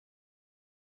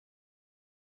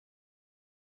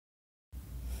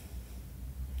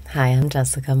Hi, I'm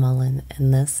Jessica Mullen,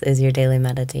 and this is your daily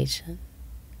meditation.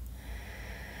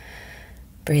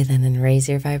 Breathe in and raise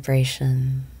your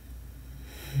vibration.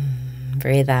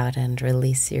 Breathe out and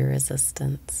release your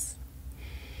resistance.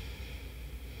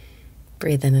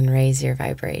 Breathe in and raise your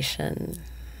vibration.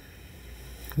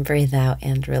 Breathe out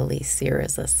and release your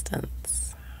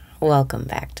resistance. Welcome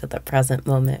back to the present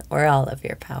moment where all of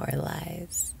your power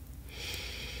lies.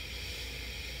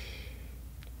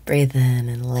 Breathe in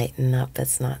and lighten up.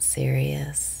 It's not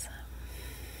serious.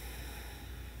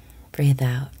 Breathe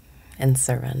out and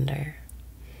surrender.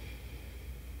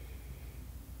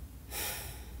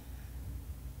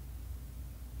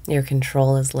 Your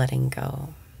control is letting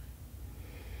go.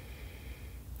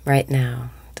 Right now,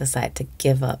 decide to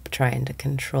give up trying to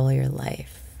control your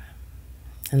life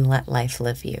and let life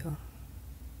live you.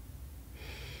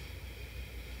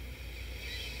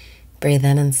 Breathe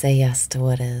in and say yes to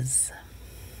what is.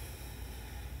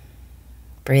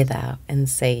 Breathe out and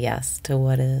say yes to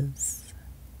what is.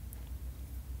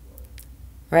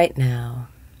 Right now,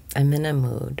 I'm in a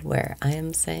mood where I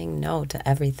am saying no to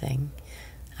everything.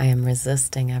 I am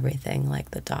resisting everything,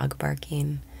 like the dog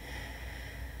barking.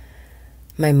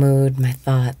 My mood, my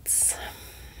thoughts.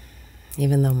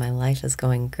 Even though my life is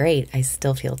going great, I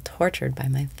still feel tortured by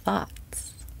my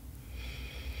thoughts.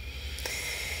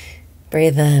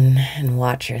 Breathe in and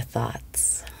watch your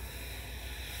thoughts.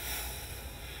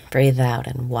 Breathe out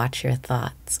and watch your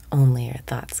thoughts. Only your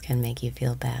thoughts can make you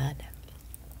feel bad.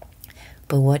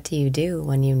 But what do you do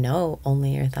when you know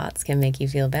only your thoughts can make you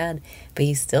feel bad, but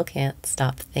you still can't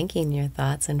stop thinking your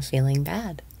thoughts and feeling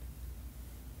bad?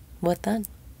 What then?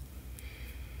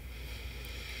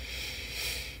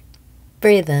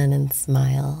 Breathe in and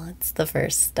smile. It's the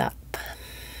first step.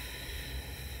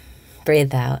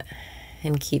 Breathe out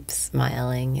and keep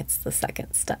smiling. It's the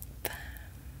second step.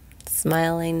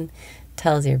 Smiling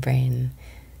tells your brain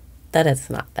that it's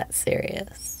not that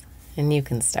serious, and you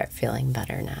can start feeling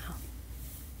better now.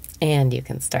 And you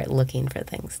can start looking for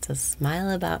things to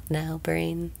smile about now,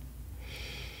 brain.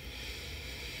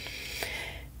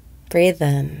 Breathe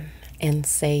in and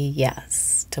say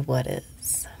yes to what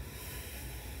is.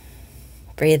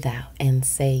 Breathe out and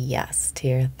say yes to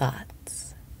your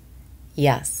thoughts.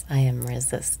 Yes, I am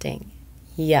resisting.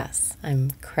 Yes, I'm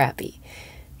crappy.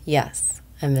 Yes,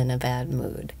 I'm in a bad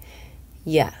mood.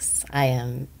 Yes, I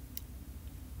am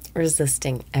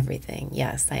resisting everything.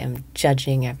 Yes, I am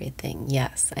judging everything.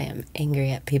 Yes, I am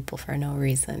angry at people for no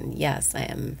reason. Yes, I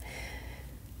am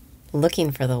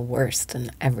looking for the worst in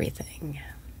everything.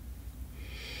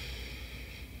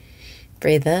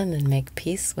 Breathe in and make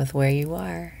peace with where you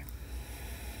are.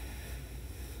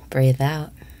 Breathe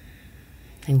out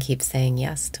and keep saying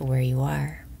yes to where you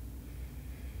are.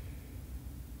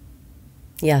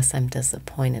 Yes, I'm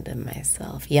disappointed in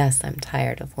myself. Yes, I'm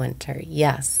tired of winter.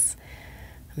 Yes,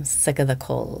 I'm sick of the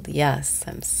cold. Yes,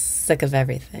 I'm sick of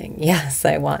everything. Yes,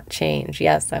 I want change.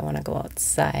 Yes, I want to go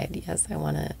outside. Yes, I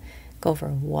want to go for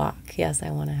a walk. Yes,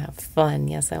 I want to have fun.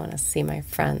 Yes, I want to see my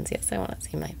friends. Yes, I want to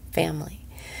see my family.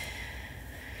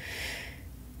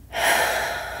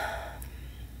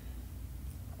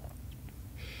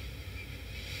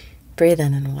 Breathe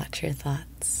in and watch your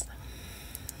thoughts.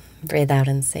 Breathe out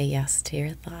and say yes to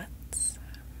your thoughts.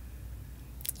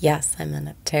 Yes, I'm in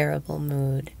a terrible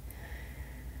mood.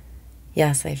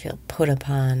 Yes, I feel put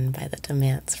upon by the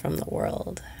demands from the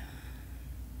world.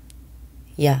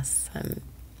 Yes, I'm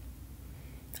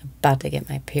about to get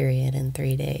my period in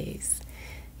 3 days.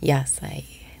 Yes, I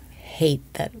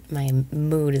hate that my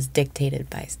mood is dictated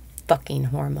by fucking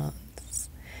hormones.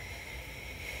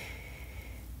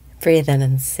 Breathe in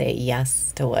and say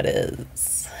yes to what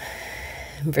is.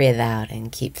 Breathe out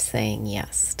and keep saying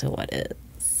yes to what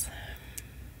is.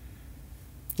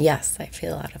 Yes, I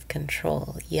feel out of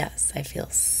control. Yes, I feel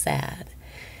sad.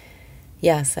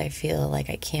 Yes, I feel like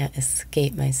I can't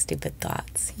escape my stupid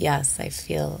thoughts. Yes, I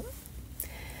feel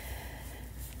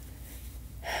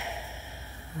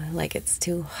like it's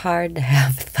too hard to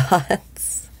have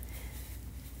thoughts.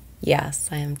 Yes,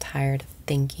 I am tired of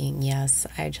thinking. Yes,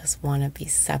 I just want to be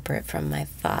separate from my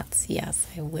thoughts. Yes,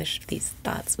 I wish these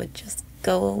thoughts would just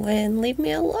go away and leave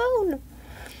me alone.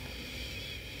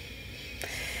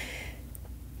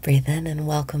 Breathe in and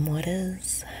welcome what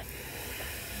is.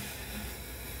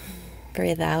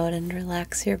 Breathe out and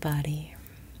relax your body.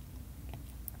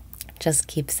 Just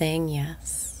keep saying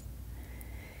yes.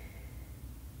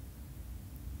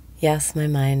 Yes, my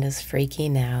mind is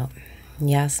freaking out.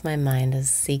 Yes, my mind is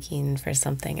seeking for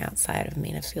something outside of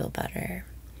me to feel better.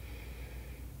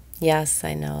 Yes,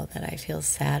 I know that I feel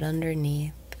sad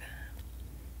underneath.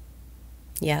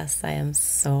 Yes, I am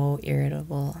so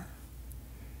irritable.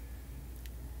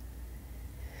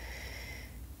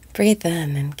 Breathe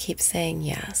in and keep saying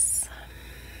yes.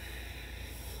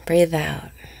 Breathe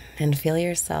out and feel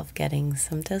yourself getting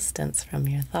some distance from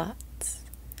your thoughts.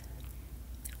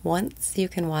 Once you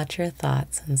can watch your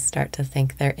thoughts and start to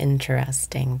think they're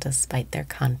interesting despite their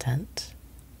content,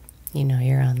 you know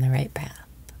you're on the right path.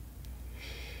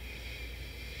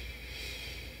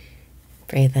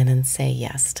 Breathe in and say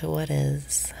yes to what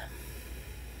is.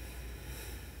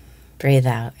 Breathe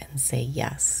out and say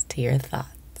yes to your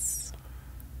thoughts.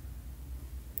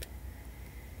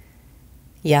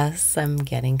 Yes, I'm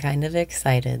getting kind of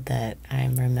excited that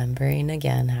I'm remembering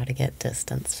again how to get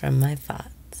distance from my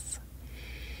thoughts.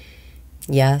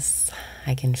 Yes,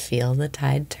 I can feel the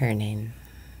tide turning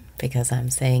because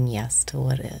I'm saying yes to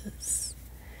what is.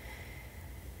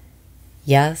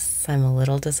 Yes, I'm a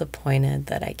little disappointed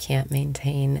that I can't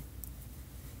maintain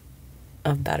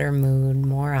a better mood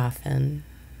more often.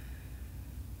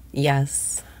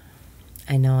 Yes,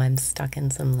 I know I'm stuck in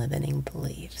some limiting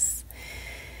beliefs.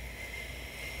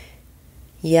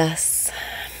 Yes,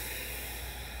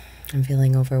 I'm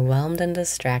feeling overwhelmed and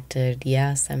distracted.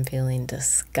 Yes, I'm feeling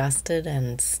disgusted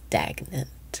and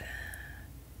stagnant.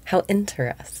 How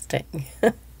interesting.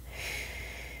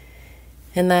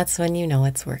 And that's when you know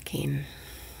it's working.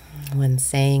 When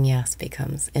saying yes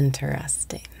becomes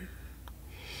interesting.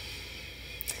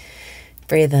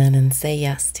 Breathe in and say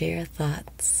yes to your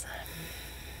thoughts.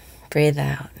 Breathe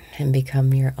out and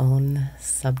become your own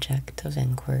subject of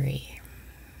inquiry.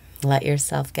 Let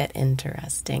yourself get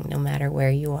interesting no matter where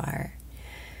you are.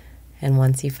 And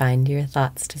once you find your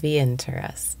thoughts to be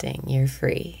interesting, you're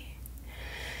free.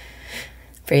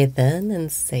 Breathe in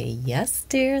and say yes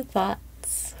to your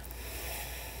thoughts.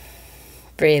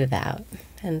 Breathe out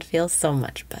and feel so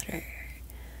much better.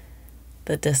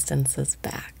 The distance is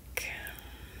back.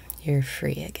 You're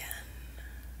free again.